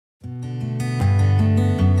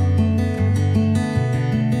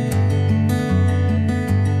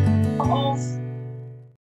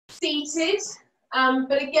seated.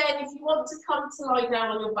 But again, if you want to come to lie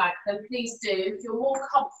down on your back, then please do. If you're more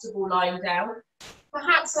comfortable lying down,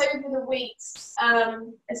 perhaps over the weeks,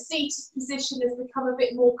 a seated position has become a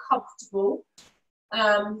bit more comfortable,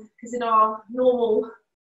 because in our normal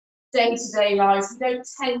day-to-day lives, we don't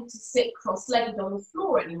tend to sit cross-legged on the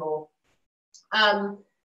floor anymore.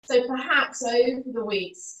 So perhaps over the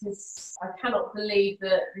weeks, because I cannot believe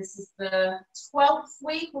that this is the 12th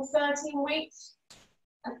week or 13th week,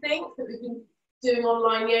 I think, that we've been doing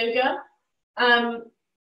online yoga.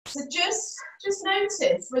 So just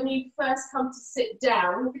notice when you first come to sit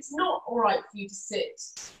down, if it's not all right for you to sit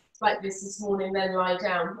like this morning, then lie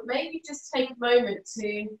down. But maybe just take a moment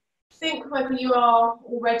to think whether you are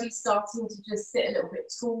already starting to just sit a little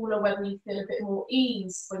bit taller, whether you feel a bit more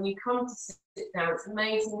ease when you come to sit down. It's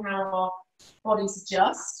amazing how our bodies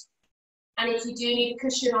adjust. And if you do need a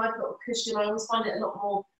cushion, I've got a cushion. I always find it a lot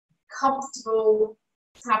more comfortable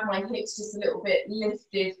to have my hips just a little bit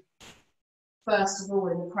lifted first of all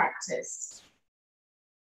in the practice.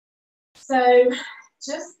 So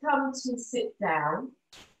just come to sit down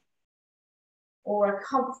or a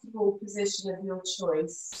comfortable position of your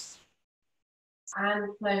choice and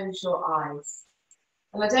close your eyes.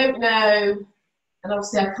 And I don't know, and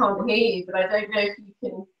obviously I can't hear you, but I don't know if you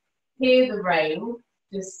can hear the rain.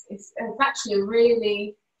 It's actually a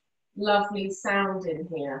really lovely sound in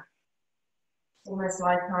here. Almost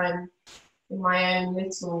like I'm in my own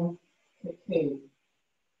little cocoon.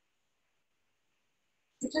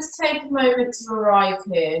 So just take a moment to arrive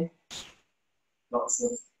here. Lots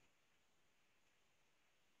of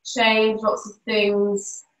change, lots of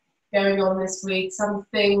things going on this week. Some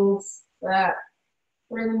things that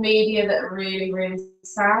are in the media that are really, really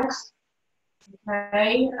sad.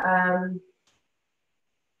 Okay.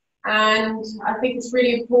 And I think it's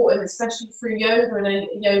really important, especially through yoga and a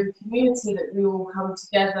yoga community, that we all come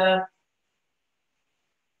together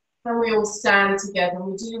and we all stand together.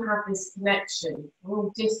 We do have this connection. We're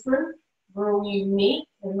all different, we're all unique,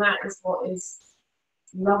 and that is what is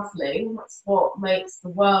lovely. That's what makes the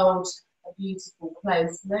world a beautiful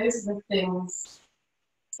place. And those are the things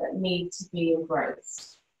that need to be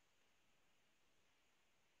embraced.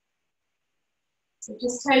 So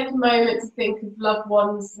just take a moment to think of loved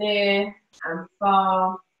ones near and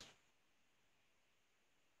far.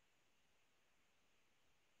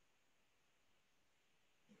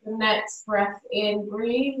 The next breath in,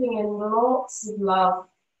 breathing in lots of love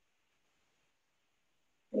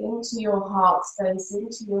into your heart space,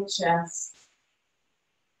 into your chest,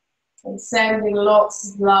 and sending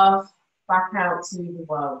lots of love back out to the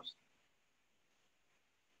world.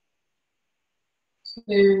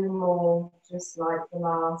 2 more, just like the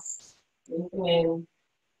last. Breathing in.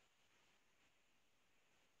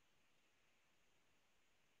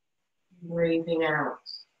 Breathing out.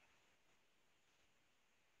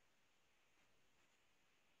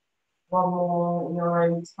 1 more in your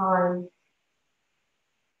own time.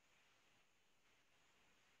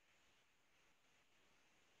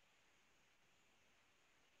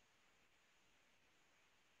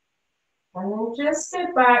 And then just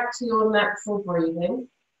go back to your natural breathing,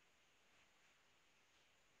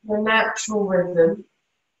 your natural rhythm.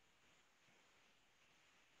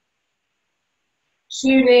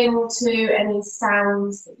 Tune in to any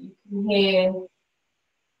sounds that you can hear,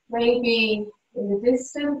 maybe in the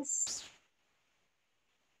distance.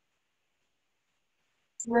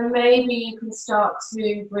 And then maybe you can start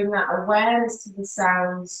to bring that awareness to the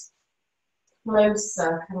sounds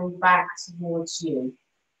closer, coming back towards you.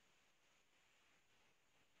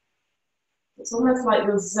 It's almost like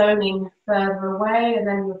you're zoning further away and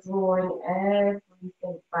then you're drawing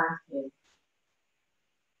everything back in.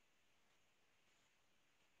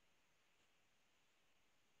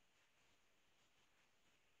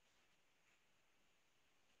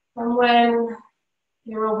 And when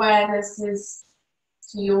your awareness is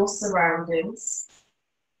to your surroundings,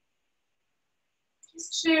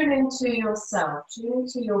 just tune into yourself, tune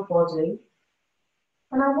into your body.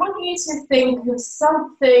 And I want you to think of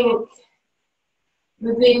something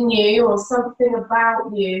within you or something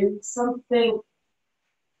about you, something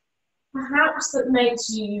perhaps that makes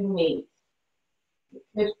you unique. It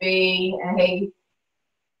could be a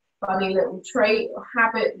funny little trait or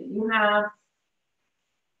habit that you have.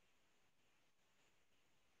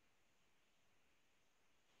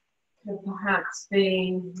 It could perhaps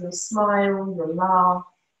be your smile, your laugh.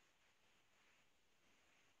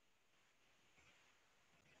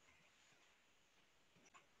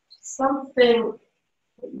 Something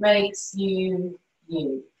that makes you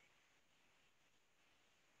you.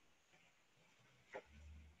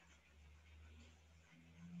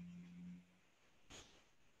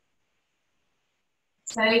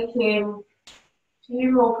 Taking a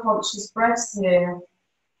few more conscious breaths here.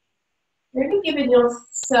 Really giving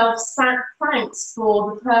yourself thanks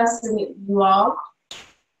for the person that you are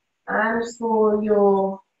and for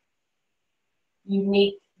your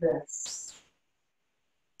uniqueness.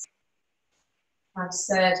 I've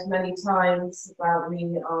said many times about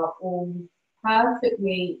we are all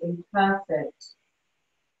perfectly imperfect,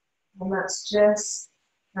 and that's just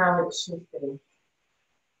how it should be.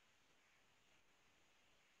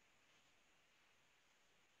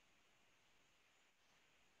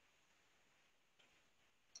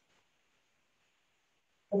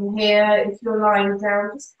 From here, if you're lying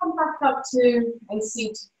down, just come back up to a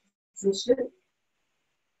seated position.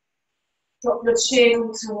 Drop your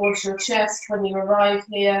chin towards your chest when you arrive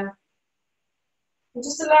here. And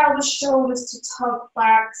just allow the shoulders to tug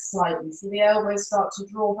back slightly, so the elbows start to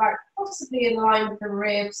draw back, possibly in line with the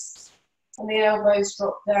ribs, and the elbows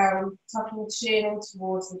drop down, tucking the chin in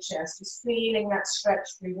towards the chest, just feeling that stretch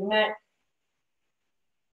through the neck.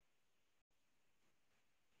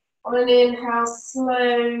 On an inhale,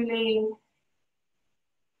 slowly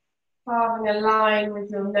carving a line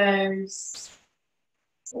with your nose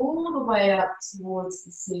all the way up towards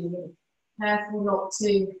the ceiling. Careful not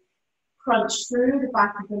to crunch through the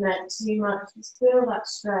back of the neck too much, just feel that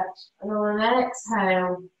stretch. And on an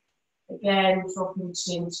exhale, again dropping the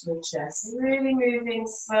chin to the chest. So really moving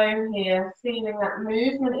slow here, feeling that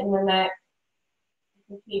movement in the neck. You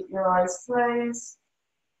can keep your eyes closed.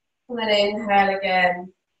 And then inhale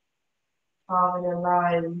again, carving a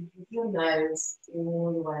line with your nose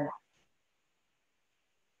all the way up.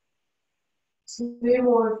 2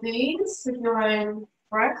 more of these with your own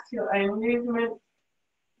breath, your own movement.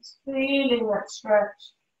 Just feeling that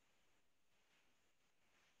stretch.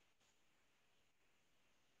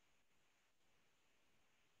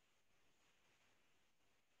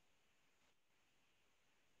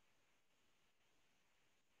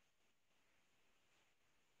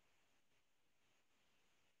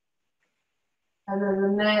 And then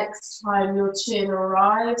the next time your chin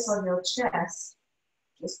arrives on your chest,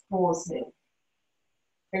 just pause here.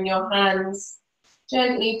 Bring your hands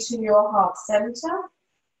gently to your heart center.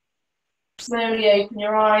 Slowly open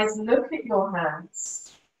your eyes, look at your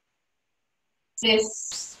hands.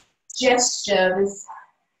 This gesture, this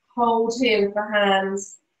hold here with the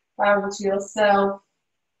hands bound to yourself,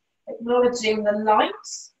 acknowledging the light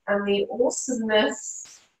and the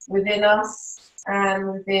awesomeness within us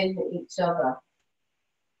and within each other.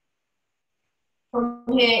 From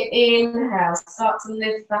here, inhale, start to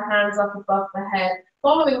lift the hands up above the head,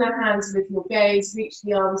 following the hands with your gaze, reach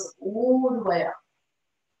the arms all the way up.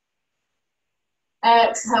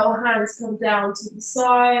 Exhale, hands come down to the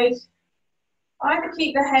side. Either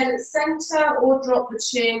keep the head at center or drop the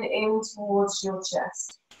chin in towards your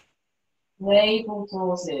chest. Navel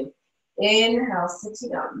draws in. Inhale,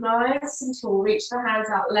 sitting up nice and tall. Reach the hands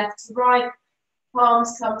out left to right.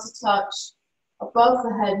 Palms come to touch above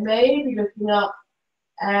the head, maybe looking up.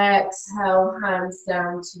 Exhale, hands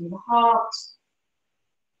down to the heart.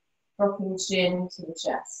 Dropping chin to the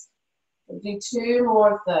chest. We'll do 2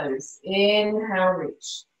 more of those. Inhale,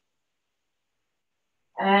 reach.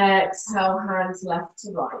 Exhale, hands left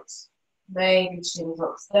to right. Maybe chin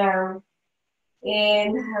drops down.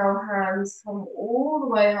 Inhale, hands come all the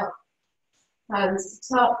way up. Hands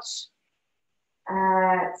to touch.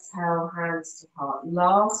 Exhale, hands to heart.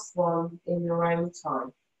 Last one in your own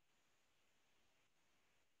time.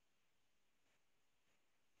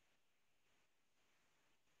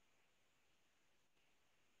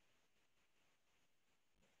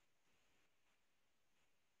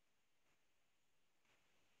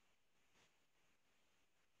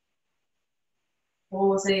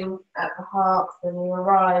 Pausing at the heart when you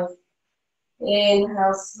arrive.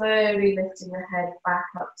 Inhale, slowly lifting the head back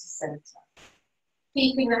up to center.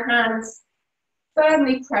 Keeping the hands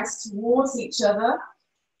firmly pressed towards each other.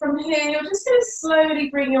 From here, you're just going to slowly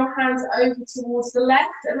bring your hands over towards the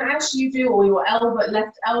left, and as you do, or your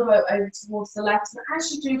left elbow over towards the left, and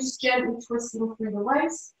as you do, just gently twisting through the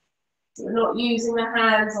waist. So we're not using the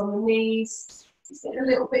hands on the knees. Just get a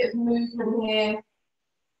little bit of movement here.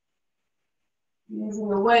 Using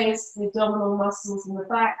the waist, the abdominal muscles in the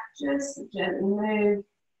back, just to gently move.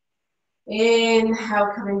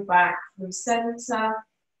 Inhale, coming back through center,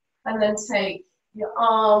 and then take your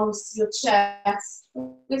arms, your chest,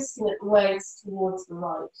 twisting at the waist towards the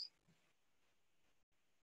right.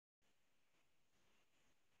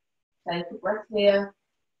 Take a breath here.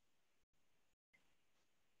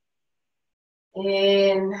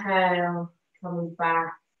 Inhale, coming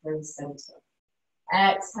back through center.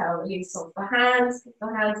 Exhale, release off the hands, give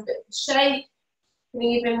the hands a bit of a shake. You can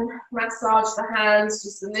even massage the hands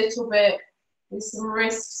just a little bit with some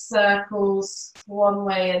wrist circles one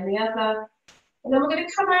way and the other. And then we're going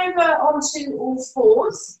to come over onto all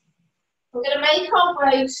fours. We're going to make our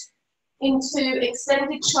way into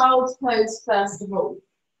extended child's pose first of all.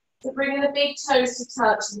 So bringing the big toes to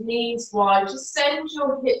touch, the knees wide. Just send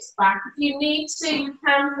your hips back. If you need to, you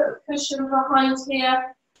can put a cushion behind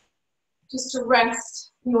here just to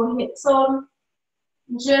rest your hips on.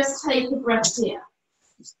 Just take a breath here.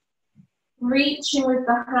 Reaching with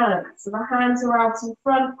the hands. So the hands are out in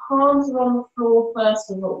front, palms are on the floor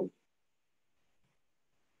first of all.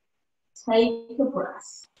 Take a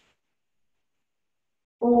breath.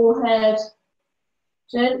 Forehead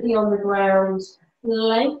gently on the ground,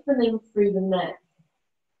 lengthening through the neck.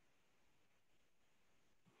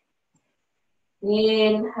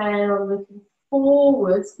 Inhale, looking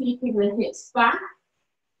forwards, keeping the hips back.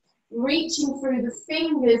 Reaching through the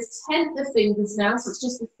fingers, tent the fingers now, so it's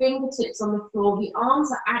just the fingertips on the floor. The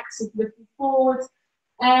arms are active, looking forward.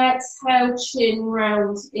 Exhale, chin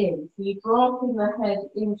rounds in. So you're dropping the head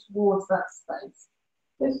in towards that space.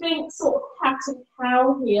 So think sort of cat and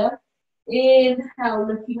cow here. Inhale,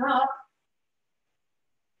 looking up.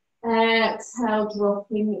 Exhale,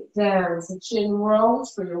 dropping it down. So chin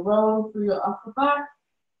rolls through your roll through your upper back.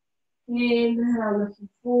 Inhale, looking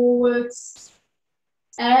forwards.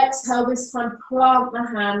 Exhale, this time plant the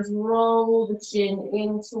hands, roll the chin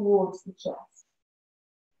in towards the chest.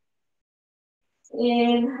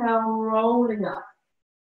 Inhale, rolling up.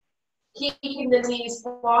 Keeping the knees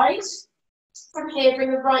wide. From here,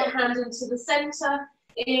 bring the right hand into the center.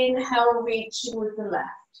 Inhale, reaching with the left.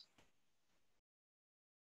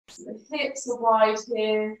 So the hips are wide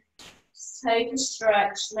here. Just take a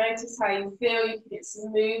stretch. Notice how you feel. You can get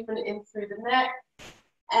some movement in through the neck.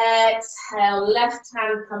 Exhale, left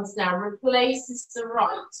hand comes down, replaces the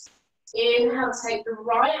right. Inhale, take the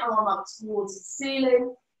right arm up towards the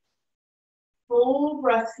ceiling. Full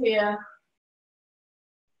breath here.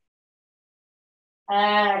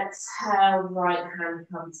 Exhale, right hand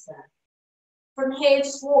comes down. From here,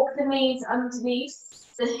 just walk the knees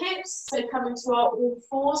underneath the hips. So come into our all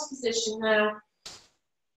fours position now.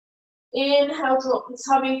 Inhale, drop the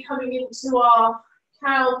tummy, coming into our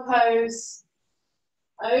cow pose.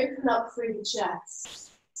 Open up through the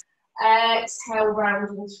chest. Exhale,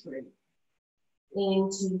 rounding through.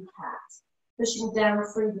 Into cat. Pushing down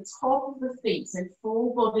through the top of the feet, so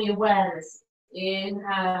full body awareness.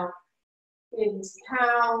 Inhale, into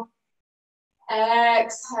cow.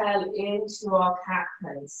 Exhale, into our cat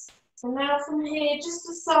pose. So now from here, just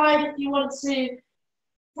decide if you want to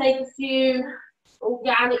take a few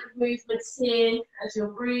organic movements here as you're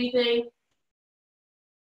breathing.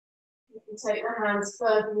 You can take the hands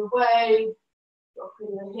further away,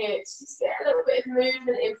 dropping the hips. Just get a little bit of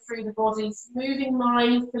movement in through the body. Moving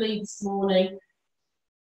mindfully this morning.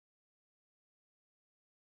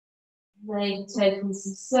 Maybe taking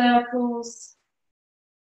some circles.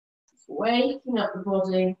 Just waking up the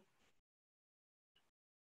body.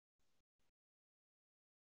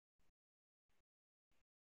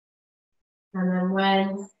 And then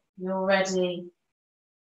when you're ready,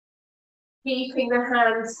 keeping the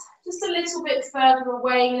hands just a little bit further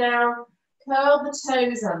away now, curl the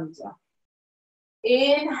toes under.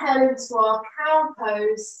 Inhale into our cow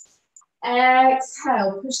pose.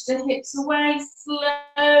 Exhale, push the hips away,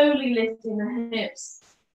 slowly lifting the hips,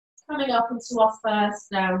 coming up into our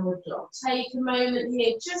first downward dog. Take a moment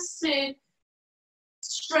here just to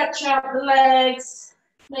stretch out the legs,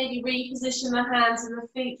 maybe reposition the hands and the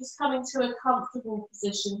feet, just coming to a comfortable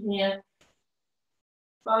position here.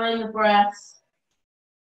 Find the breath,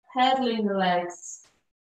 pedaling the legs.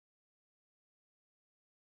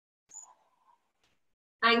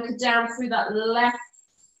 Anchor down through that left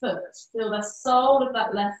foot. Feel the sole of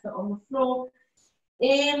that left foot on the floor.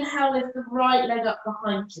 Inhale, lift the right leg up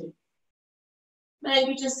behind you.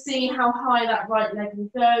 Maybe just see how high that right leg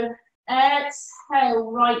will go.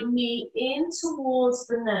 Exhale, right knee in towards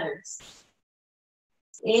the nose.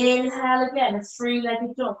 Inhale again, a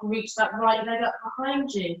three-legged dog. Reach that right leg up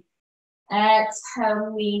behind you.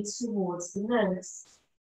 Exhale, knee towards the nose.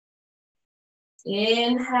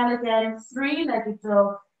 Inhale again, three-legged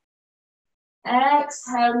dog.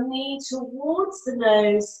 Exhale, knee towards the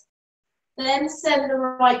nose. Then send the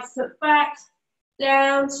right foot back,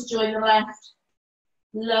 down to join the left.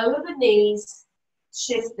 Lower the knees,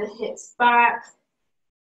 shift the hips back.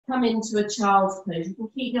 Come into a child's pose. You can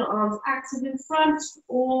keep your arms active in front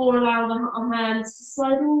or allow the hands to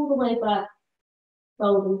slide all the way back,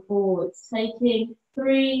 folding forwards. Taking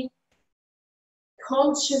 3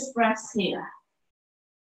 conscious breaths here.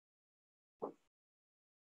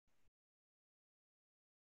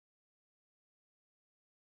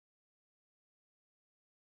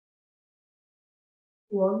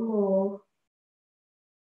 One more.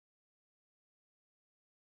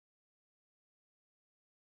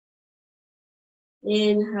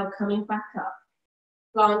 Inhale, coming back up.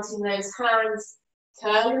 Planting those hands,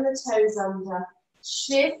 curling the toes under.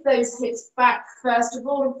 Shift those hips back first of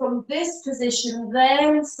all, and from this position,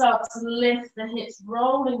 then start to lift the hips,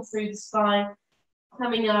 rolling through the spine,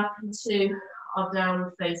 coming up into our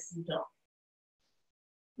downward facing dog.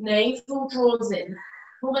 Navel draws in,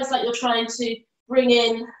 almost like you're trying to bring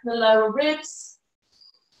in the lower ribs.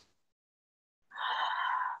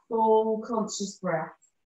 Full conscious breath.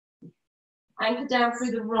 Anchor down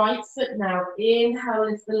through the right foot now. Inhale,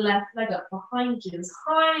 lift the left leg up behind you as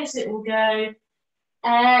high as it will go.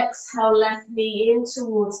 Exhale, left knee in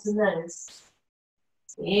towards the nose.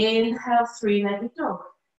 Inhale, three-legged dog.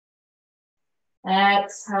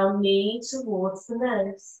 Exhale, knee towards the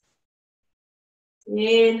nose.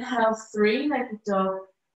 Inhale, three-legged dog.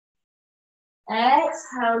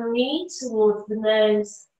 Exhale, knee towards the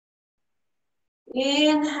nose.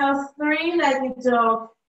 Inhale, three-legged dog.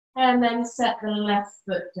 And then set the left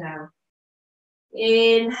foot down.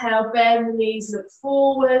 Inhale, bend the knees, look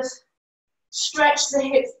forward. Stretch the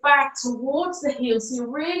hips back towards the heels, so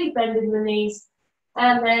you're really bending the knees.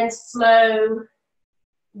 And then slow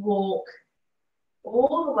walk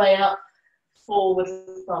all the way up, forward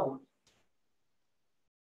fold.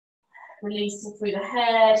 Releasing through the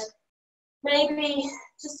head. Maybe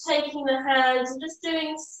just taking the hands and just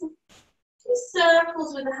doing some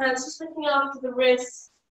circles with the hands, just looking after the wrists.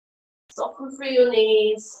 Soften through your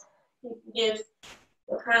knees. You can give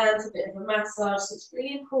your hands a bit of a massage. So it's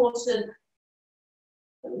really important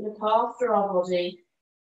that we look after our body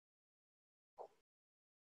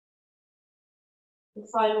and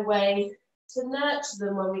find a way to nurture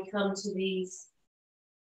them when we come to these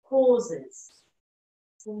pauses.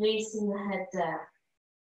 Releasing the head down.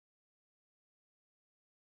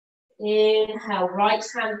 Inhale, right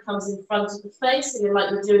hand comes in front of the face, so you're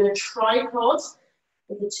like you're doing a tripod.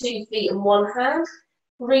 With the 2 feet in one hand,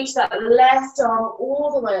 reach that left arm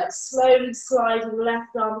all the way up, slowly sliding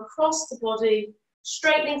left arm across the body,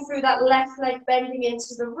 straightening through that left leg, bending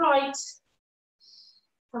into the right,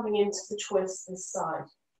 coming into the twist this side.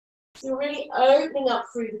 So you're really opening up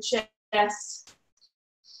through the chest,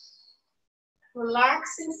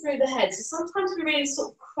 relaxing through the head. So sometimes we really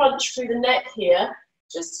sort of crunch through the neck here,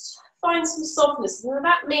 just find some softness, and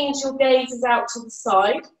that means your gaze is out to the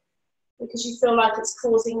side, because you feel like it's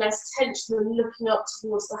causing less tension than looking up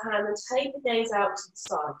towards the hand, and take the gaze out to the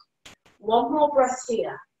side. One more breath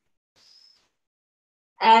here.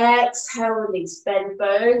 Exhale, release, bend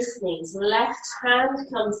both knees. Left hand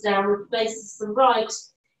comes down, replaces the right.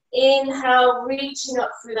 Inhale, reaching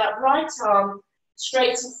up through that right arm,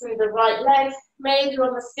 straighten through the right leg. Maybe you're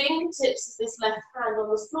on the fingertips of this left hand on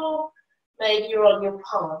the floor, maybe you're on your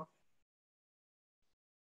palm.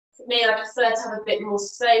 For me, I prefer to have a bit more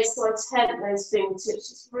space, so I tent those fingertips,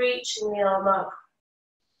 just reaching the arm up.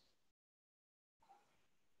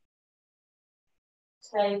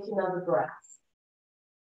 Take another breath.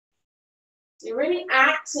 So you're really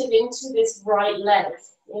active into this right leg,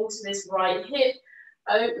 into this right hip,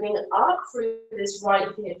 opening up through this right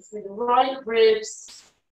hip, through the right ribs,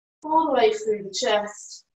 all the way through the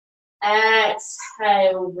chest.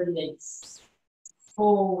 Exhale, release.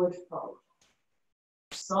 Forward fold.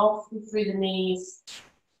 Soften through the knees.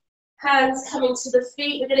 Hands coming to the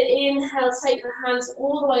feet. We're going to inhale, take the hands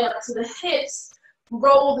all the way up to the hips.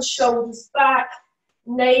 Roll the shoulders back.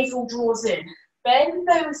 Navel draws in. Bend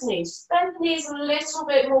those knees. Bend the knees a little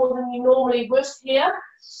bit more than you normally would here.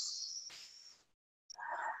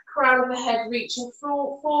 Crown of the head reaching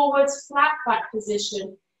forwards, flat back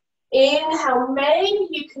position. Inhale, maybe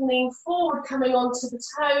you can lean forward, coming onto the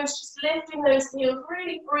toes, just lifting those heels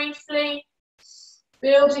really briefly.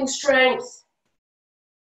 Building strength.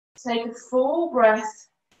 Take a full breath.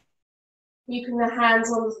 Keeping the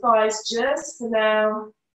hands on the thighs just for now.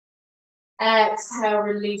 Exhale,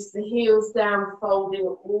 release the heels down, folding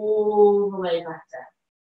all the way back down.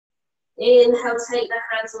 Inhale, take the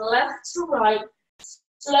hands left to right.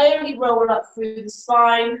 Slowly roll up through the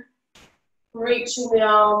spine. Reaching the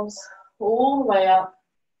arms all the way up.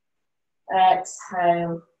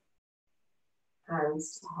 Exhale,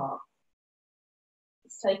 hands to heart.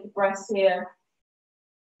 Take a breath here.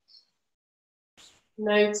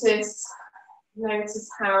 Notice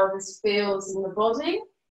how this feels in the body.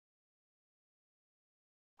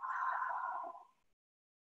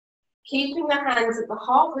 Keeping the hands at the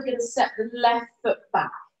heart, we're going to set the left foot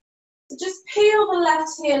back. So just peel the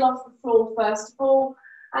left heel off the floor first of all,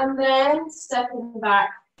 and then stepping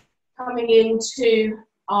back, coming into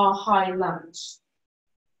our high lunge.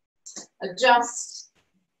 Adjust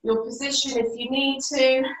Your position, if you need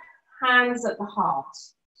to, hands at the heart.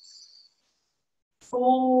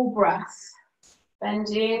 Full breath. Bend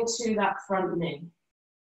into that front knee.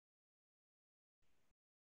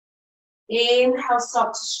 Inhale,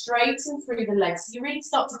 start to straighten through the legs. You really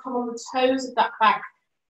start to come on the toes of that back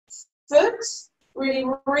foot, really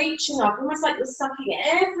reaching up, almost like you're sucking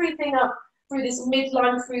everything up through this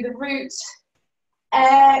midline, through the root.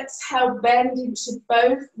 Exhale, bend into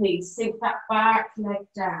both knees. Sink that back leg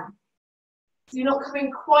down. So you're not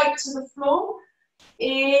coming quite to the floor.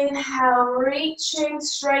 Inhale, reaching,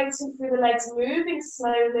 straighten through the legs, moving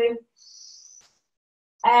slowly.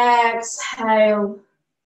 Exhale,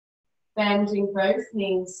 bending both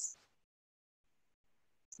knees.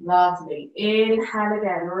 Lovely. Inhale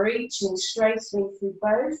again, reaching, straightening through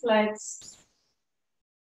both legs.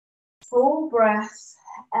 Full breath.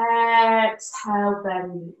 Exhale,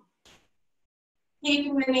 bending.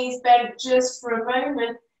 Keeping the knees bent just for a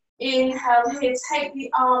moment. Inhale here, take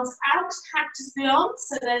the arms out, cactus the arms,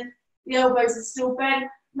 so then the elbows are still bent.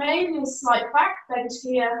 Maybe a slight back bend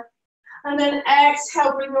here. And then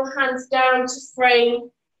exhale, bring your hands down to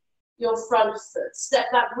frame your front foot. Step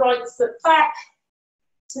that right foot back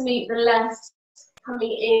to meet the left,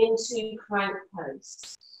 coming into plank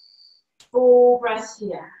pose. Full breath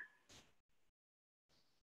here.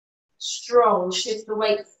 Strong, shift the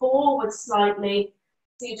weight forward slightly.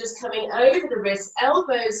 So you're just coming over the wrists,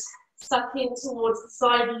 elbows suck in towards the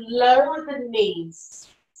side, lower the knees.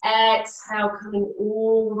 Exhale, coming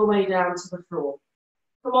all the way down to the floor.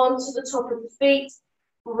 Come on to the top of the feet.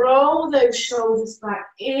 Roll those shoulders back.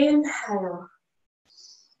 Inhale.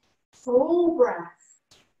 Full breath.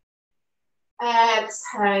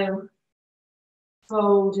 Exhale.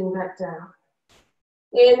 Folding back down.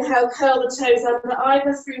 Inhale, curl the toes under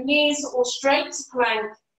either through knees or straight to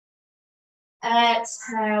plank.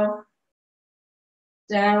 Exhale.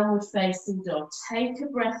 Downward facing dog. Take a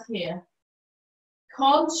breath here.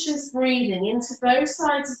 Conscious breathing into both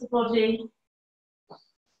sides of the body.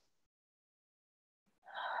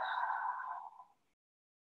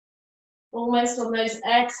 Almost on those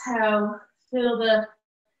exhale, feel the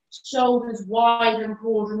shoulders wide and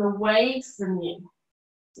broaden away from you.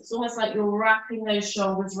 It's almost like you're wrapping those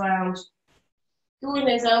shoulders round, drawing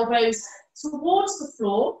those elbows towards the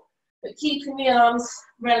floor, but keeping the arms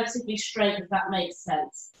relatively straight, if that makes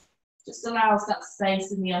sense. Just allows that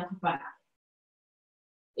space in the upper back.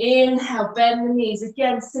 Inhale, bend the knees.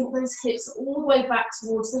 Again, sink those hips all the way back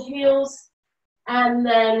towards the heels, and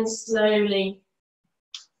then slowly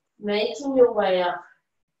making your way up,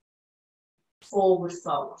 forward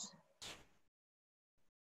fold.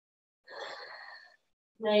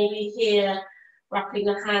 Maybe here, wrapping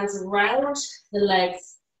the hands around the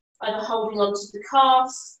legs, either holding onto the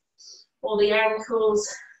calves or the ankles,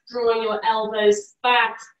 drawing your elbows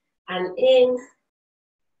back and in,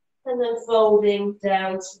 and then folding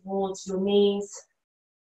down towards your knees.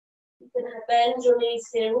 You can bend your knees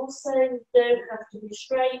here also, you don't have to be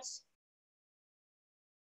straight.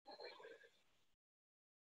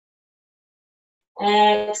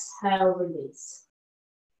 Exhale, release.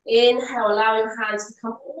 Inhale, allow your hands to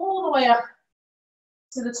come all the way up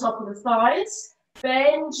to the top of the thighs.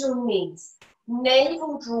 Bend your knees.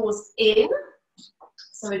 Navel draws in.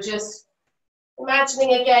 So we're just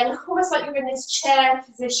imagining again, almost like you're in this chair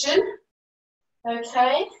position.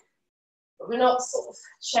 Okay? But we're not sort of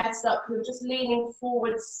chest up, we're just leaning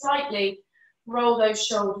forward slightly. Roll those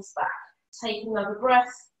shoulders back. Take another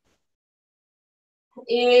breath.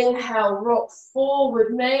 Inhale, rock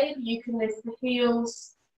forward. Maybe you can lift the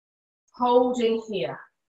heels, holding here.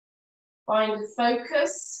 Find a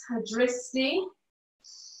focus, a dristi.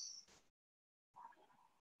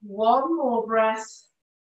 One more breath.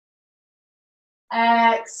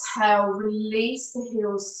 Exhale, release the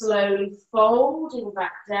heels slowly, folding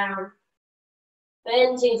back down.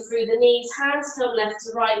 Bending through the knees, hands come left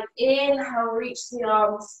to right. Inhale, reach the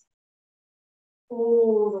arms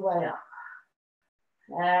all the way up.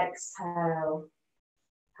 Exhale,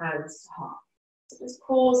 hands to heart. So just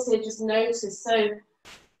pause here, just notice. So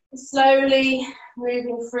slowly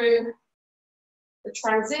moving through the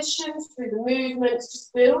transitions, through the movements,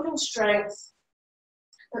 just building strength,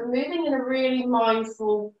 but moving in a really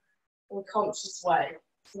mindful and conscious way.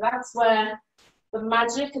 So that's where the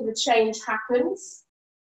magic and the change happens.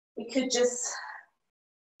 We could just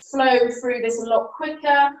flow through this a lot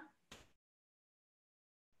quicker.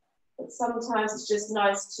 But sometimes it's just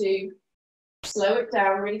nice to slow it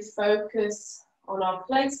down, really focus on our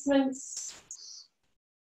placements,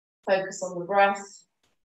 focus on the breath.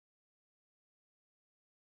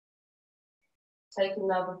 Take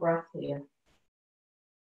another breath here.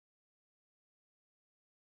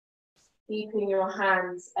 Keeping your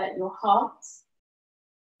hands at your heart.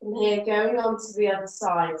 From here, going on to the other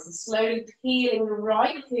side. So slowly peeling the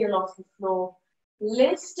right heel off the floor.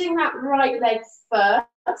 Lifting that right leg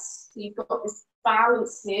first. So you've got this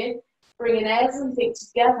balance here. Bringing everything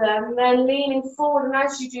together and then leaning forward. And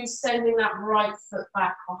as you do, sending that right foot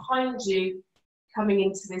back behind you. Coming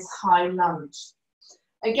into this high lunge.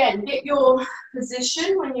 Again, get your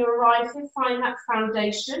position when you arrive here. Find that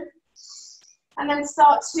foundation. And then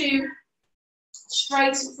start to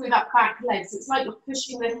straighten through that back leg. So it's like you're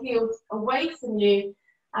pushing the heel away from you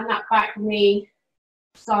and that back knee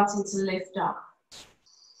starting to lift up.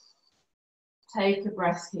 Take a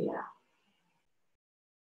breath here.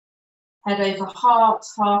 Head over heart,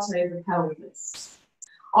 heart over pelvis.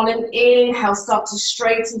 On an inhale, start to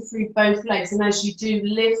straighten through both legs. And as you do,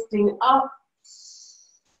 lifting up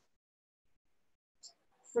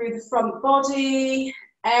through the front body.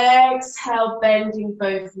 Exhale, bending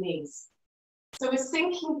both knees. So we're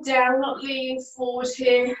sinking down, not leaning forward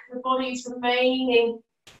here. The body's remaining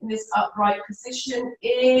in this upright position.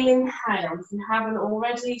 Inhale, if you haven't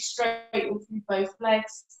already, straighten through both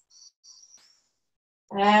legs.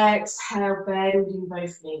 Exhale, bending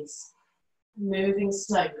both knees. Moving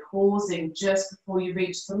slow, pausing just before you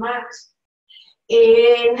reach the mat.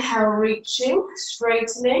 Inhale, reaching,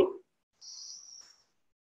 straightening.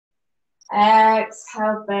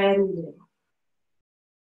 Exhale, bending.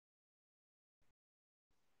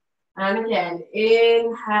 And again,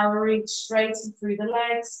 inhale, reach, straighten through the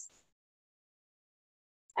legs.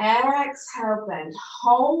 Exhale, bend.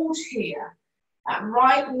 Hold here. That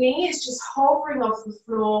right knee is just hovering off the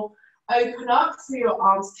floor. Open up through your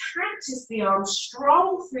arms. Cactus the arms,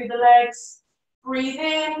 strong through the legs. Breathe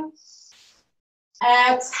in.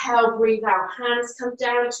 Exhale, breathe out. Hands come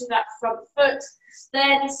down to that front foot.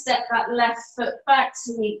 Then step that left foot back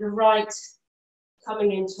to meet the right,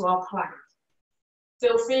 coming into our plank.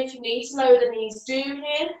 Feel free if you need to lower the knees, do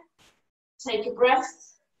here. Take a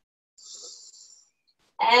breath.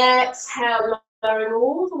 Exhale, lowering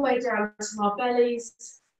all the way down to our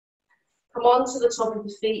bellies. Come on to the top of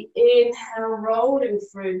the feet. Inhale, rolling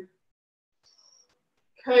through.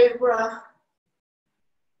 Cobra.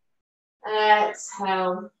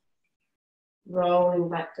 Exhale, rolling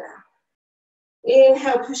back down.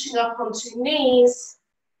 Inhale, pushing up onto knees.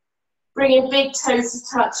 Bringing big toes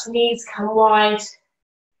to touch, knees come wide.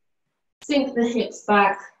 Sink the hips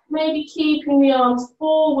back. Maybe keeping the arms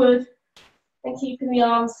forward and keeping the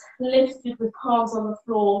arms lifted with palms on the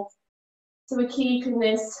floor. So we're keeping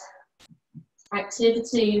this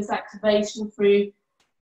activity, this activation through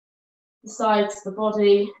the sides of the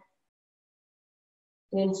body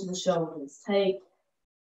into the shoulders. Take a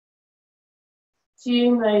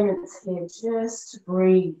few moments here just to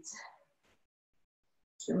breathe,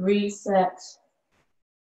 to reset.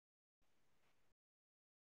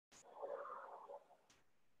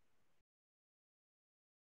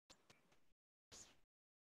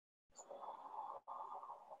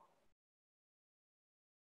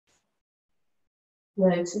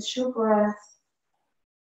 Notice your breath.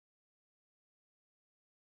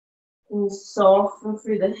 And soften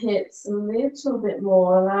through the hips a little bit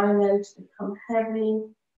more, allowing them to become heavy.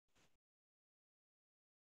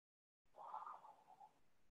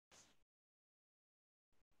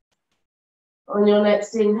 On your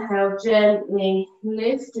next inhale, gently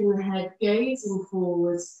lifting the head, gazing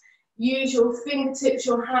forwards. Use your fingertips,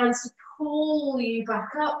 your hands to pull you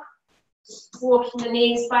back up. Walking the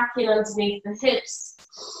knees back in underneath the hips.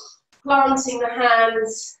 Planting the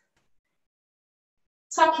hands.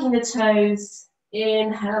 Tucking the toes.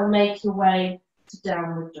 Inhale, make your way to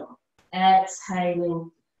downward dog.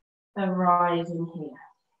 Exhaling, arriving here.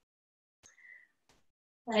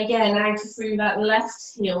 Again, anchor through that left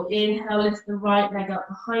heel. Inhale, lift the right leg up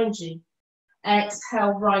behind you.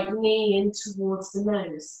 Exhale, right knee in towards the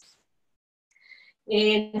nose.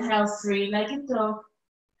 Inhale, three-legged dog.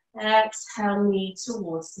 Exhale, knee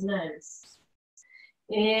towards the nose.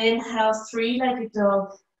 Inhale, three-legged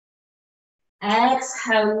dog.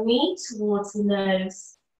 Exhale, knee towards the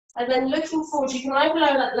nose. And then looking forward, you can either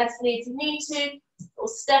lower that left knee if you need to, or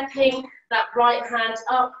stepping that right hand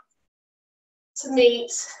up to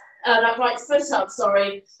meet, that right foot up,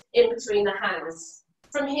 sorry, in between the hands.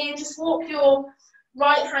 From here, just walk your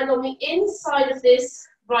right hand on the inside of this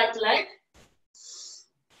right leg.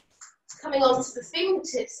 Coming onto the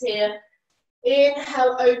fingertips here.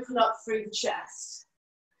 Inhale, open up through the chest.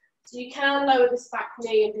 So you can lower this back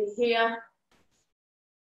knee and be here.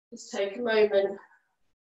 Just take a moment.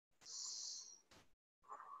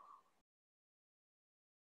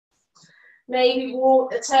 Maybe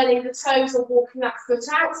turning the toes or walking that foot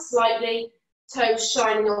out slightly toes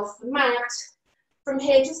shining off the mat. From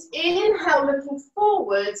here, just inhale, looking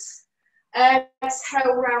forwards.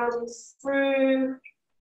 Exhale, rounding through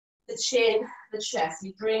the chin, the chest.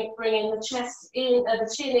 You bring in the chest in,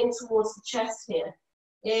 the chin in towards the chest here.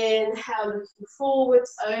 Inhale, looking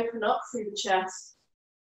forwards, open up through the chest.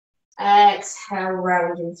 Exhale,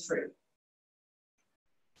 rounding through.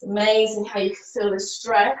 It's amazing how you can feel the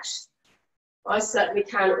stretch. I certainly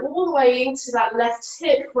can, all the way into that left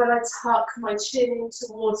hip when I tuck my chin in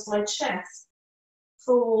towards my chest.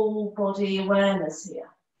 Full body awareness here.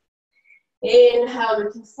 Inhale,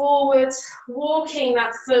 looking forward, walking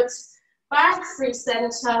that foot back through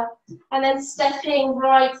center, and then stepping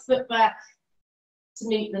right foot back to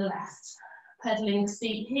meet the left. Pedaling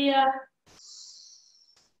feet here,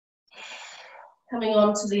 coming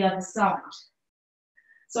on to the other side.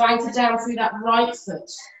 So anchor down through that right foot.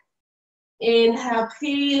 Inhale,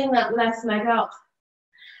 peeling that left leg up.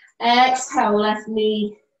 Exhale, left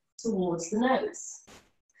knee towards the nose.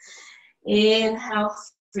 Inhale,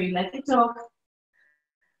 three-legged dog.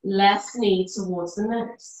 Left knee towards the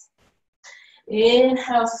nose.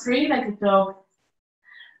 Inhale, three-legged dog.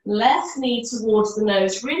 Left knee towards the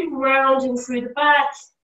nose, really rounding through the back,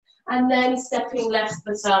 and then stepping left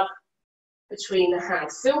foot up between the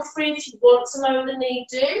hands. Feel free if you want to lower the knee,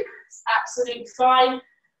 do. It's absolutely fine.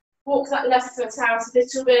 Walk that left foot out a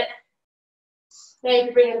little bit.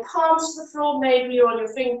 Maybe bring the palms to the floor, maybe you're on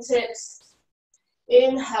your fingertips.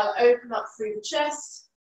 Inhale, open up through the chest.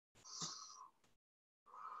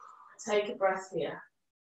 Take a breath here.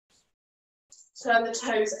 Turn the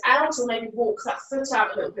toes out, or maybe walk that foot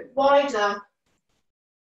out a little bit wider.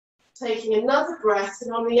 Taking another breath,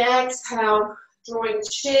 and on the exhale, drawing the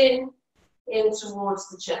chin in towards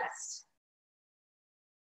the chest.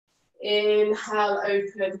 Inhale,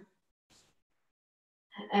 open.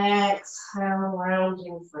 Exhale,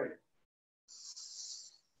 rounding through.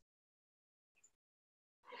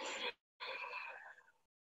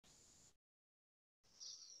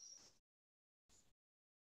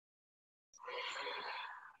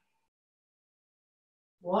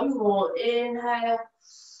 One more, inhale.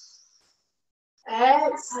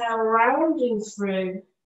 Exhale, rounding through.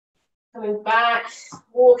 Coming back,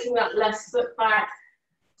 walking that left foot back.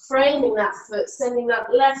 Framing that foot, sending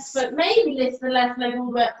that left foot, maybe lift the left leg all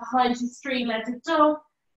the way up behind you, three-legged dog,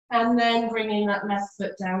 and then bringing that left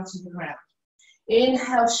foot down to the ground.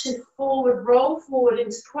 Inhale, shift forward, roll forward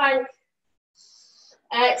into plank.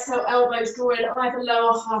 Exhale, elbows draw in either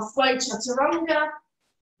lower halfway, chaturanga,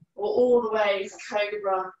 or all the way to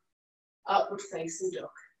cobra, upward facing dog.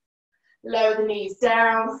 Lower the knees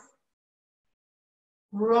down,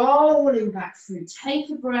 rolling back through, take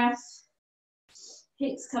a breath.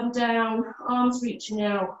 Hips come down, arms reaching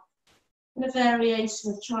out. In a variation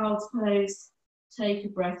of child's pose, take a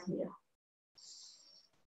breath here.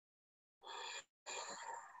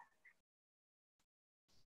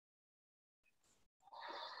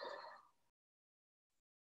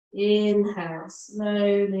 Inhale,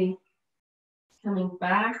 slowly coming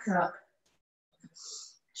back up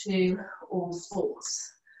to all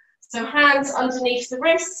fours. So hands underneath the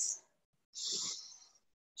wrists.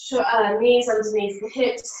 Knees underneath the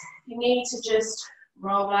hips. You need to just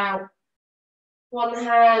roll out one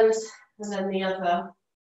hand and then the other.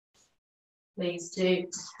 Please do.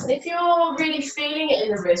 And if you're really feeling it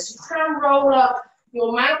in the wrist, you can roll up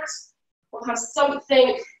your mat or have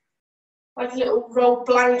something like a little roll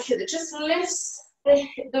blanket that just lifts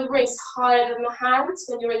the wrist higher than the hands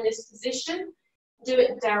when you're in this position. Do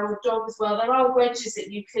it down the dog as well. There are wedges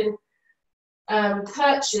that you can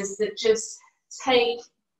purchase that just take,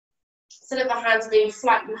 instead of the hands being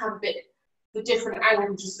flat, you have a bit of a different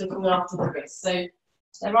angle just looking after the wrist. So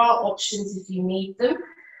there are options if you need them.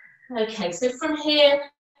 Okay, so from here,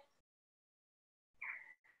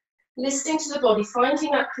 listening to the body,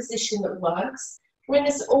 finding that position that works. We're in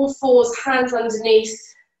this all fours, hands underneath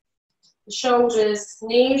the shoulders,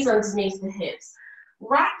 knees underneath the hips.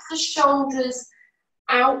 Wrap the shoulders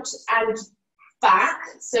out and back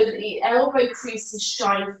so that the elbow creases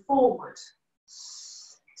shine forward.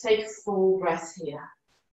 Take a full breath here.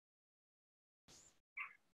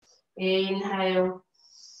 Inhale,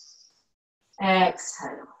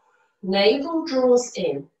 exhale. Navel draws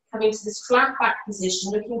in, coming to this flat back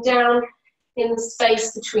position, looking down in the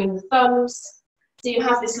space between the thumbs. So you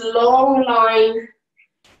have this long line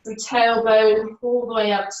through tailbone all the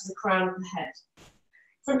way up to the crown of the head.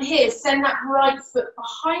 From here, send that right foot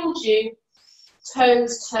behind you,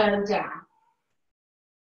 toes turn down.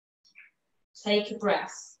 Take a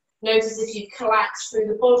breath. Notice if you collapse through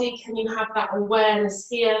the body, can you have that awareness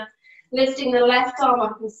here? Lifting the left arm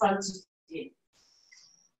up in front of you.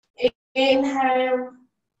 Inhale,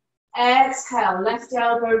 exhale, left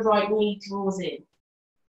elbow, right knee draws in.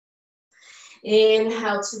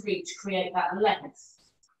 Inhale to reach, create that length.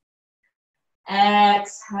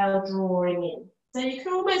 Exhale, drawing in. So you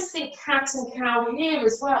can almost think cat and cow here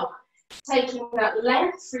as well. Taking that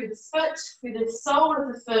length through the foot, through the sole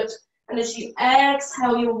of the foot, and as you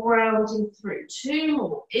exhale, you're rounding through. 2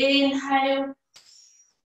 more. Inhale.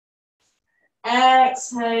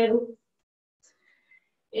 Exhale.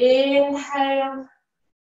 Inhale.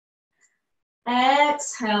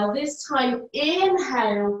 Exhale. This time,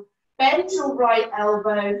 inhale. Bend your right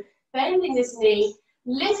elbow, bending this knee,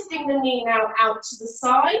 lifting the knee now out to the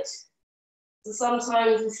side. So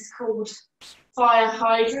sometimes this is called fire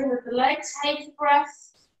hydrant with the legs. Take a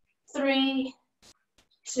breath. 3,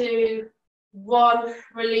 2, 1.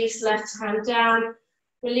 Release left hand down.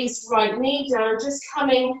 Release right knee down. Just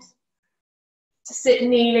coming to sit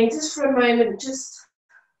kneeling just for a moment. Just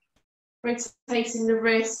rotating the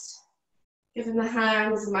wrist, giving the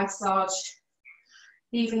hands a massage.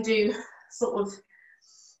 You can do sort of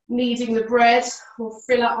kneading the bread or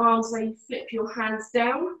fill out arms where you flip your hands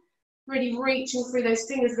down. Really reaching through those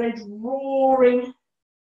fingers, then drawing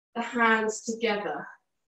the hands together.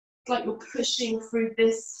 It's like you're pushing through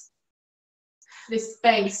this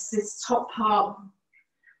base, this top part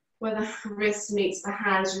where the wrist meets the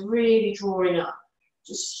hands, really drawing up.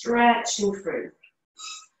 Just stretching through.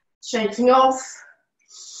 Shaking off.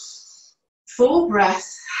 Full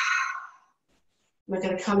breath. We're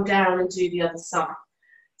going to come down and do the other side.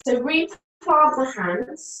 So replant the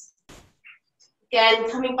hands. Again,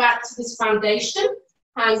 coming back to this foundation.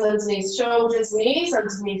 Hands underneath shoulders, knees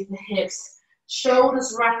underneath the hips.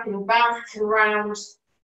 Shoulders wrapping back and round.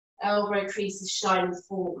 Elbow creases shining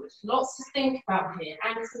forward. Lots to think about here.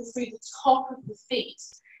 Anchoring through the top of the feet.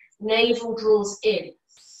 Navel draws in.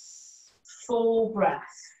 Full breath.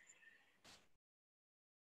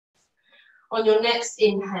 On your next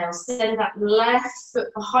inhale, send that left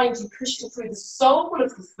foot behind you, pushing through the sole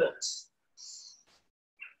of the foot.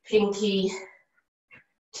 Pinky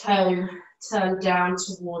toe turned down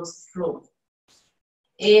towards the floor.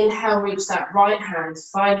 Inhale, reach that right hand,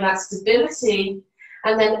 find that stability,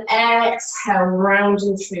 and then exhale,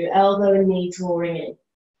 rounding through, elbow and knee drawing in.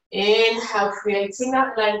 Inhale, creating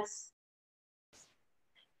that length.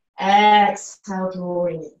 Exhale,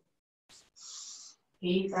 drawing in.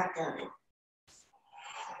 Keep that going.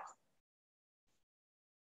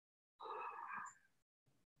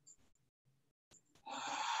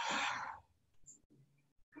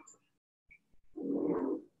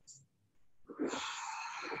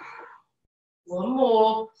 One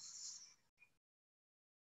more.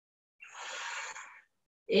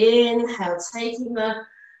 Inhale, taking the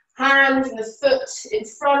hand and the foot in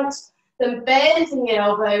front, then bending the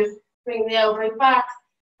elbow, bring the elbow back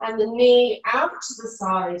and the knee out to the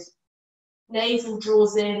side. Navel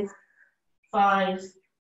draws in. 5,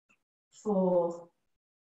 4,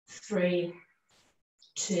 3,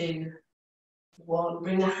 2, 1.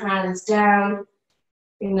 Bring the hands down.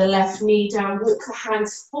 Bring the left knee down. Walk the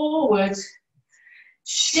hands forward.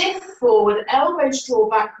 Shift forward. Elbows draw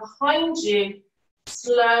back behind you.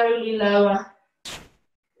 Slowly lower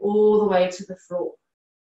all the way to the floor.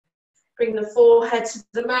 Bring the forehead to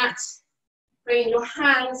the mat. Bring your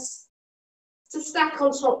hands to stack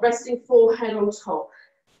on top, resting forehead on top.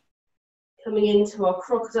 Coming into our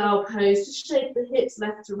crocodile pose, just shake the hips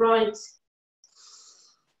left to right.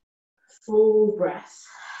 Full breath.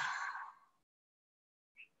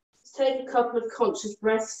 Let's take a couple of conscious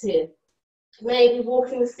breaths here. Maybe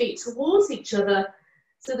walking the feet towards each other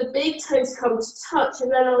so the big toes come to touch,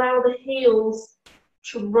 and then allow the heels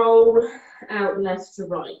to roll out left to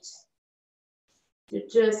right. You're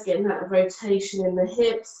just getting that rotation in the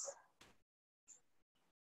hips.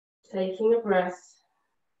 Taking a breath.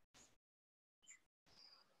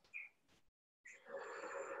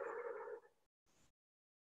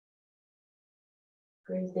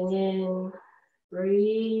 Breathing in,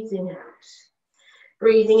 breathing out.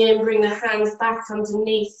 Breathing in, bring the hands back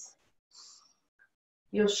underneath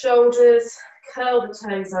your shoulders, curl the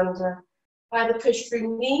toes under. Either push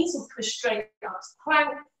through knees or push straight up to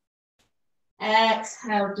plank.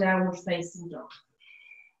 Exhale, downward facing dog.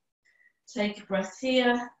 Take a breath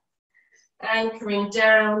here, anchoring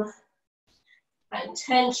down. That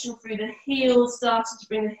intention through the heels, starting to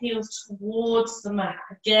bring the heels towards the mat.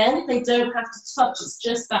 Again, they don't have to touch, it's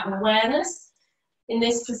just that awareness. In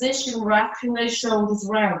this position, wrapping those shoulders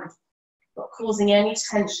round, not causing any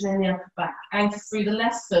tension in the upper back. Anchor through the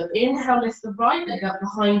left foot. Inhale, lift the right leg up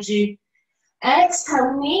behind you.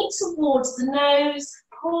 Exhale, knee towards the nose,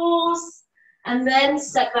 pause, and then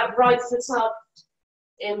step that right foot up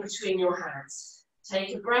in between your hands.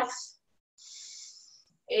 Take a breath.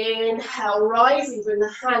 Inhale, rising, bring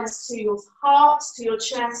the hands to your heart, to your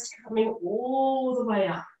chest, coming all the way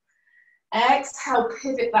up. Exhale,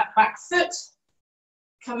 pivot that back foot,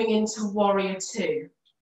 coming into warrior two.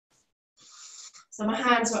 So my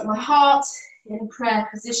hands are at my heart, in prayer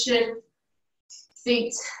position,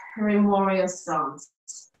 feet are in warrior stance.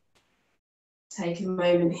 Take a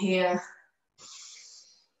moment here.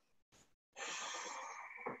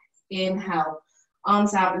 Inhale,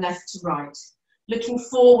 arms out left to right. Looking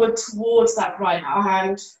forward towards that right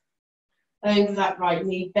hand, over that right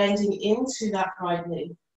knee, bending into that right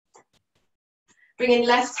knee. Bringing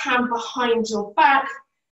left hand behind your back,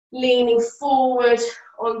 leaning forward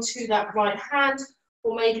onto that right hand,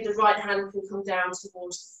 or maybe the right hand can come down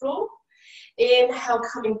towards the floor. Inhale,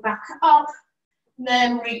 coming back up,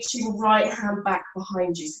 then reaching right hand back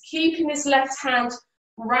behind you. So keeping this left hand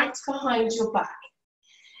wrapped behind your back.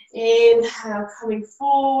 Inhale, coming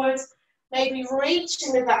forward, maybe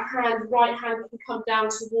reaching with that hand, right hand can come down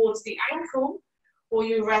towards the ankle, or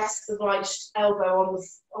you rest the right elbow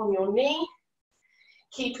on your knee.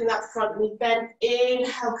 Keeping that front knee bent,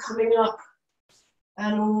 inhale, coming up,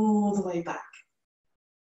 and all the way back.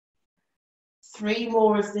 3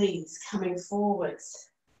 more of these, coming forwards.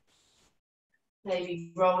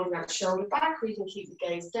 Maybe rolling that shoulder back, or you can keep the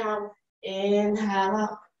gaze down. Inhale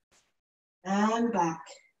up, and back.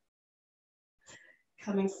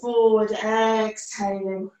 Coming forward,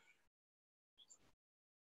 exhaling.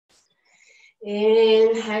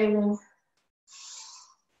 Inhaling.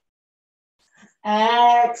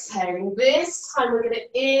 Exhaling. This time we're going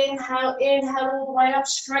to inhale all the way up,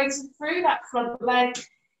 straight and through that front leg.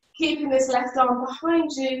 Keeping this left arm behind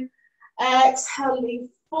you. Exhale, lean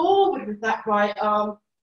forward with that right arm.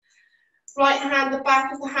 Right hand, the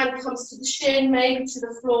back of the hand comes to the shin, maybe to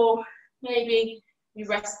the floor. Maybe you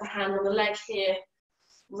rest the hand on the leg here.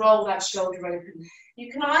 Roll that shoulder open. You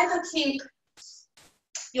can either keep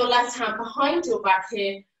your left hand behind your back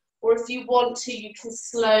here, or if you want to, you can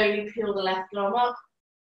slowly peel the left arm up,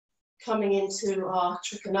 coming into our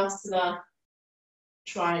Trikonasana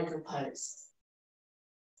triangle pose.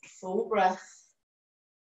 Full breath.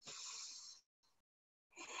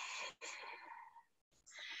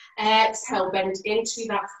 Exhale, bend into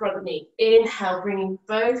that front knee. Inhale, bringing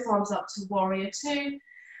both arms up to warrior two.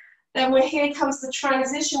 Then here comes the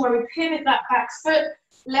transition where we pivot that back foot.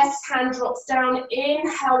 Left hand drops down.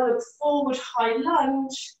 Inhale, look forward, high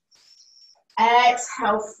lunge.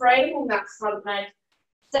 Exhale, framing that front leg.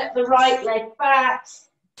 Step the right leg back.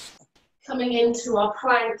 Coming into our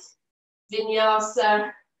plank,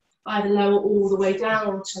 vinyasa. Either lower all the way down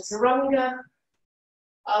or chaturanga.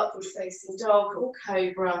 Upward facing dog or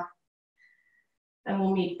cobra. And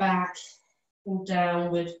we'll meet back in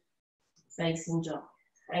downward facing dog.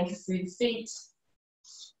 Anchor through the feet,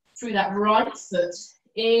 through that right foot.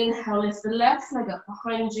 Inhale, lift the left leg up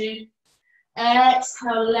behind you.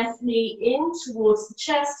 Exhale, left knee in towards the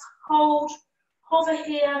chest. Hold, hover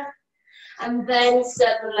here, and then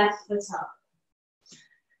step the left foot up.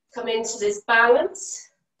 Come into this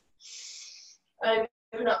balance.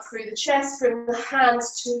 Open up through the chest, bring the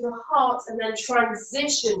hands to the heart, and then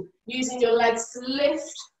transition, using your legs to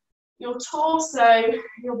lift your torso,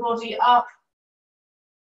 your body up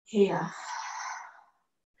here.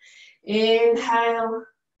 Inhale,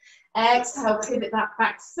 exhale, pivot that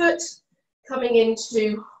back foot, coming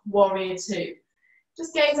into warrior two.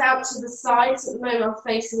 Just gaze out to the sides. At the moment I'm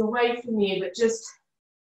facing away from you, but just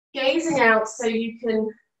gazing out so you can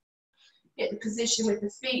get the position with the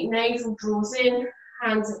feet. Navel draws in,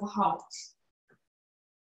 hands at the heart.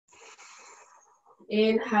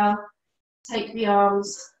 Inhale, take the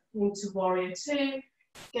arms into warrior two,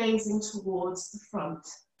 gazing towards the front.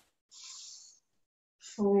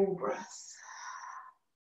 Full breath.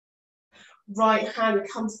 Right hand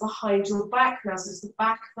comes behind your back now, so it's the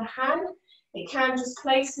back of the hand. It can just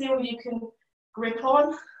place here, or you can grip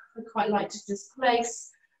on. I quite like to just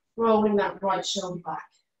place, rolling that right shoulder back.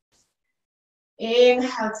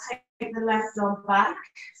 Inhale, take the left arm back,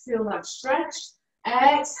 feel that stretch.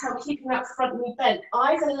 Exhale, keeping that front knee bent.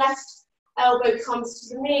 Either left elbow comes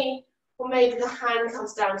to the knee, or maybe the hand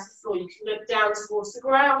comes down to the floor. You can look down towards the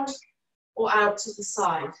ground, or out to the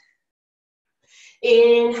side.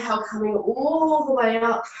 Inhale, coming all the way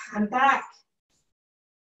up and back.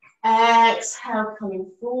 Exhale, coming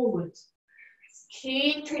forward.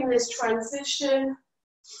 Keeping this transition.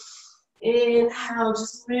 Inhale,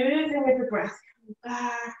 just moving with the breath. Coming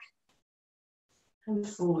back and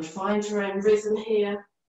forward. Find your own rhythm here.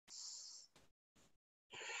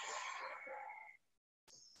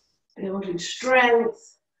 Building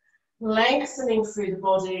strength, Lengthening through the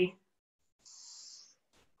body.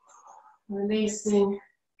 Releasing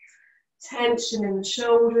tension in the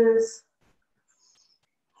shoulders.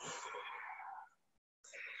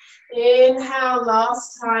 Inhale,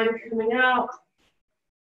 last time, coming up.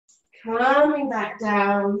 Coming back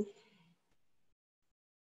down.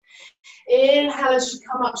 Inhale as you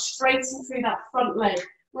come up, straighten through that front leg.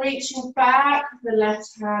 Reaching back with the left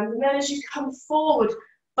hand. And then as you come forward,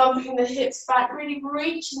 bumping the hips back, really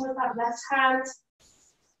reaching with that left hand.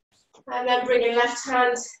 And then bringing left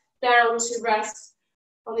hand down to rest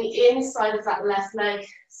on the inside of that left leg.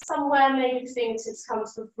 Somewhere maybe fingertips come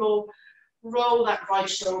to the floor. Roll that right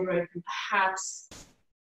shoulder open, perhaps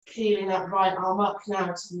peeling that right arm up now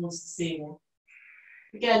towards the ceiling.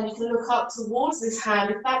 Again, you can look up towards this hand.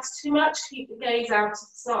 If that's too much, keep the gaze out to the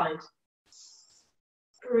side.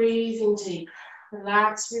 Breathing deep.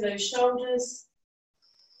 Relax through those shoulders.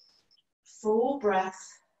 Full breath.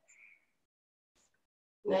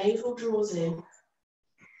 Navel draws in.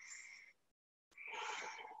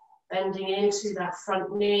 Bending into that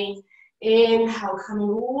front knee. Inhale, coming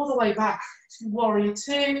all the way back to warrior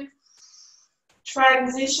two.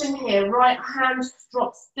 Transition here. Right hand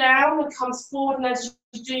drops down and comes forward, and as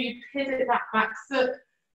you do, you pivot that back foot.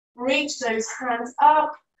 Reach those hands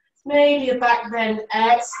up. Maybe a back bend.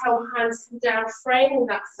 Exhale, hands come down, framing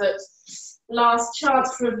that foot. Last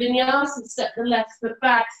chance for a vinyasa. Step the left foot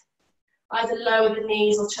back. Either lower the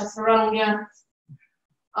knees or chaturanga.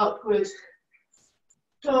 Upward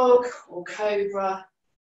dog or cobra.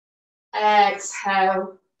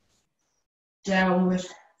 Exhale, downward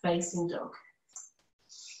facing dog.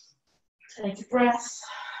 Take a breath,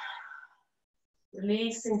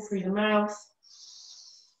 releasing through the mouth.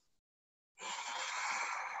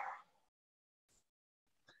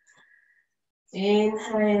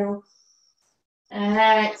 Inhale,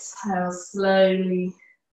 exhale, slowly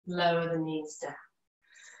lower the knees down.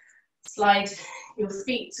 Slide your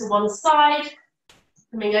feet to one side,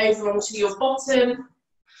 coming over onto your bottom.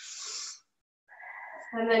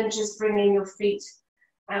 And then just bringing your feet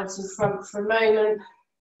out in front for a moment.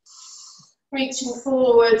 Reaching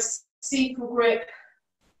forward, steeple grip.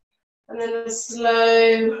 And then a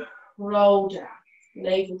slow roll down.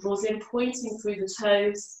 Navel draws in, pointing through the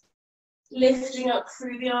toes. Lifting up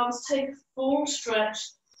through the arms, take a full stretch.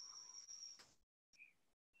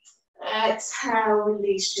 Exhale,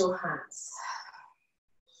 release your hands.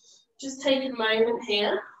 Just take a moment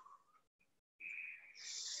here.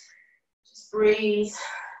 Just breathe,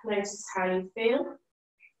 notice how you feel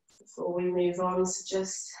before we move on to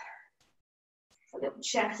just a little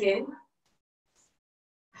check-in.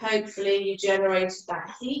 Hopefully you generated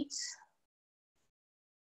that heat.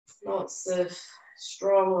 Lots of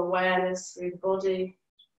strong awareness through the body.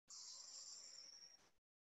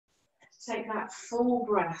 Take that full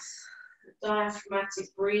breath,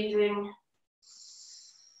 diaphragmatic breathing.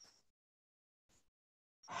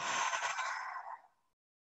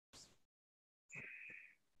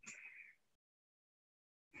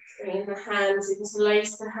 Bring the hands,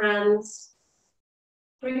 interlace the hands.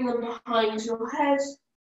 Bring them behind your head.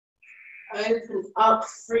 Open up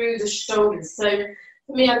through the shoulders. So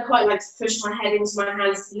for me, I quite like to push my head into my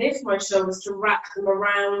hands to lift my shoulders, to wrap them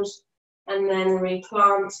around and then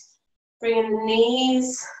replant. Bringing the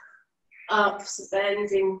knees up, so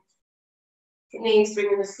bending the knees,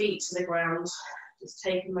 bringing the feet to the ground. Just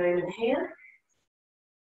take a moment here.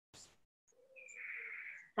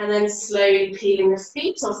 And then slowly peeling the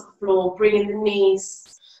feet off the floor, bringing the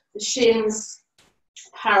knees, the shins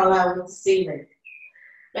parallel with the ceiling.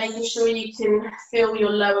 Making sure you can feel your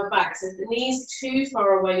lower back. So if the knees are too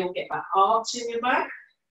far away, you'll get that arch in your back.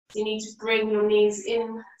 You need to bring your knees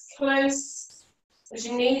in as close as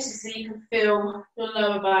you need to, so you can feel your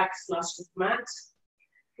lower back flush with the mat.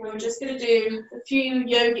 And we're just going to do a few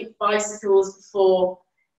yogic bicycles before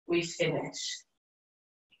we finish.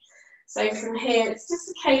 So from here, it's just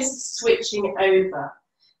a case of switching it over.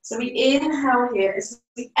 So we inhale here. As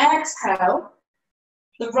we exhale,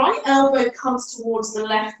 the right elbow comes towards the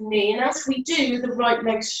left knee, and as we do, the right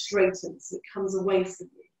leg straightens, so it comes away from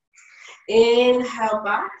you. Inhale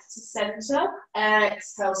back to center,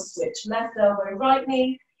 exhale switch. Left elbow, right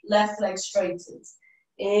knee, left leg straightens.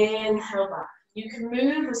 Inhale back. You can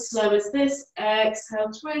move as slow as this.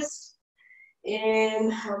 Exhale, twist.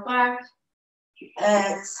 Inhale back.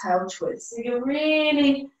 Exhale, twist. So you're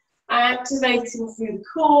really activating through the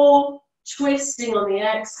core, twisting on the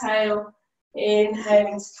exhale,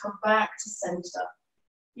 inhaling to come back to center.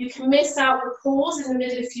 You can miss out the pause in the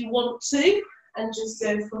middle if you want to, and just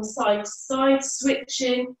go from side to side,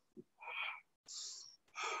 switching.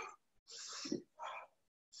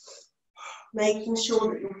 Making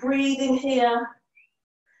sure that you're breathing here.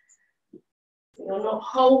 You're not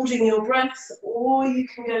holding your breath, or you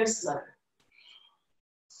can go slow.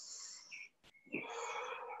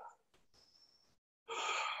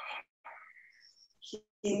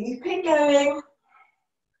 Keep it going.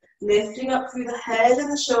 Lifting up through the head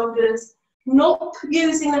and the shoulders. Not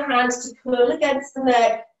using the hands to pull against the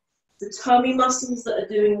neck. The tummy muscles that are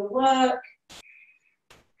doing the work.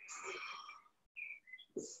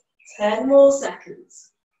 10 more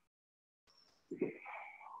seconds.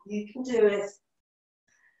 You can do it.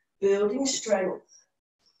 Building strength.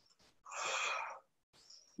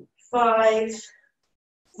 5,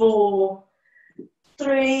 4,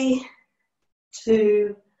 3,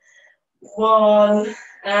 2, 1,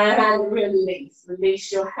 and release.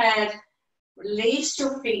 Release your head. Release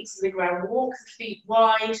your feet to the ground. Walk the feet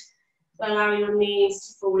wide. Allow your knees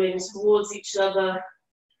to fall in towards each other.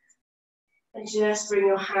 And just bring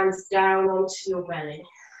your hands down onto your belly.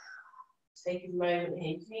 Take a moment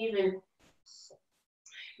here. You can even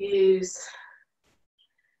use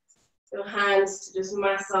your hands to just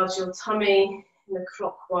massage your tummy in a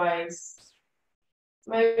clockwise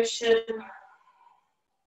motion.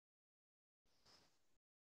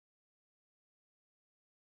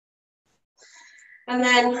 And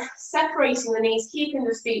then separating the knees, keeping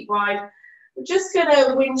the feet wide. We're just going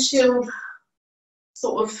to windshield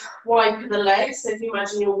sort of wiper the legs. So if you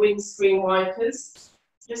imagine your windscreen wipers,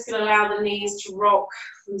 just going to allow the knees to rock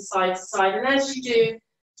from side to side. And as you do,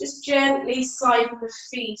 just gently slide the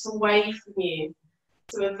feet away from you.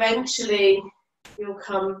 So eventually you'll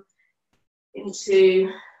come into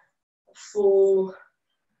a full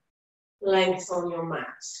length on your mat.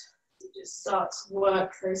 So just start to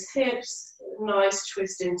work those hips, a nice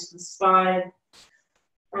twist into the spine,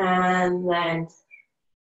 and then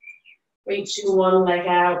reaching one leg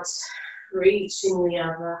out, reaching the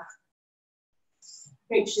other.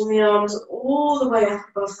 Reaching the arms all the way up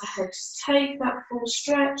above the head. Just take that full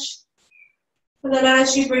stretch. And then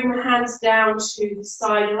as you bring the hands down to the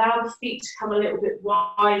side, allow the feet to come a little bit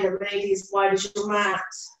wider, maybe as wide as your mat,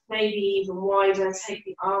 maybe even wider. Take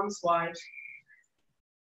the arms wide.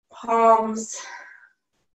 Palms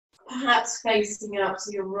perhaps facing up,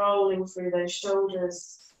 so you're rolling through those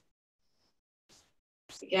shoulders.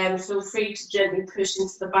 Again, feel free to gently push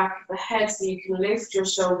into the back of the head so you can lift your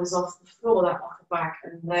shoulders off the floor, that upper back,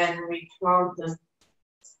 and then replant them.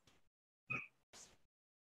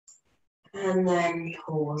 And then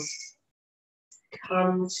pause.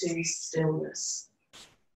 Come to stillness.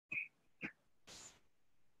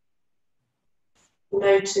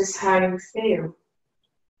 Notice how you feel.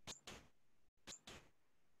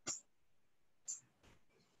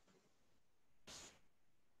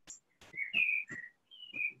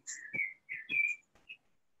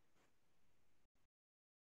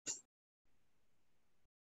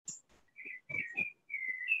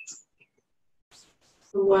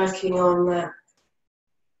 Working on that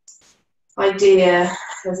idea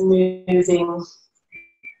of moving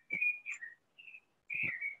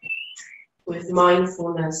with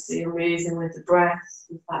mindfulness, so you're moving with the breath,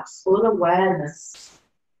 with that full awareness.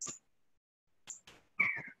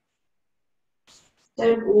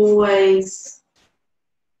 Don't always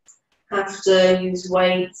have to use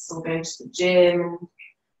weights or go to the gym.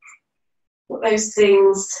 All those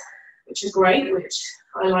things which are great, which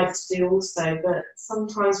I like to do also, but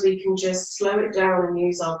sometimes we can just slow it down and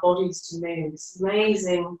use our bodies to move. It's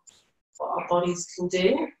amazing what our bodies can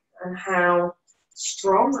do and how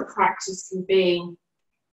strong the practice can be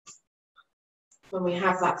when we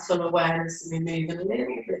have that full awareness and we move a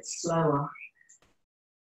little bit slower.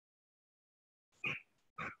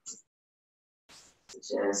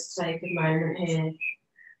 So just take a moment here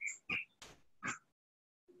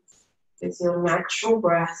with your natural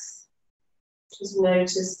breath. Just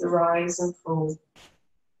notice the rise and fall.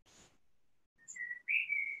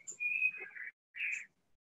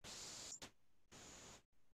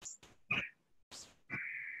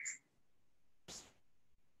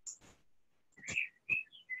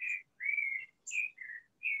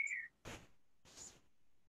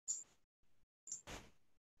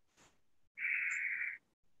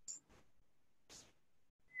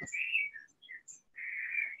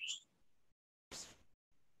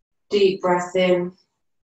 Deep breath in.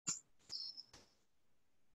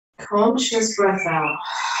 Conscious breath out.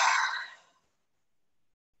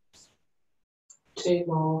 2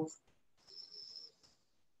 more.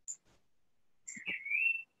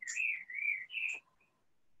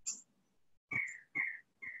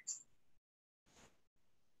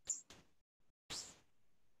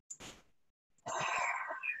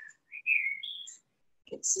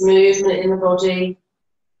 Get some movement in the body.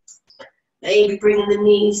 Maybe bringing the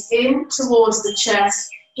knees in towards the chest,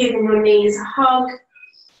 giving your knees a hug,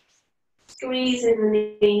 squeezing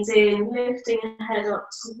the knees in, lifting the head up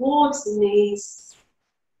towards the knees,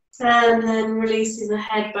 and then releasing the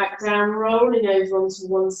head back down, rolling over onto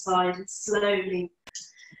one side and slowly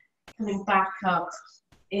coming back up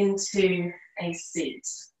into a seat.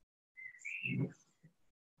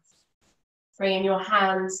 Bringing your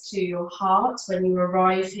hands to your heart when you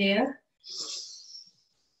arrive here.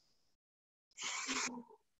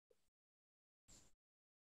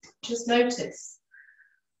 Just notice.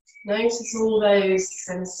 Notice all those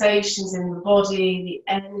sensations in the body,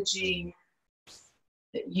 the energy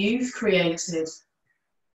that you've created.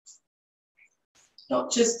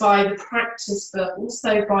 Not just by the practice, but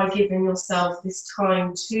also by giving yourself this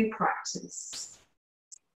time to practice.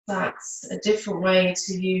 That's a different way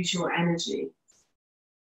to use your energy.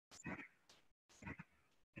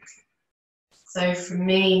 So from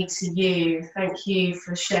me to you, thank you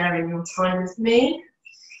for sharing your time with me.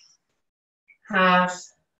 Have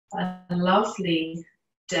a lovely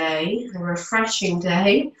day, a refreshing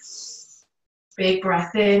day. Big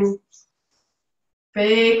breath in,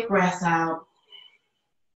 big breath out.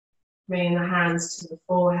 Bringing the hands to the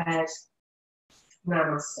forehead.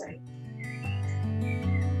 Namaste.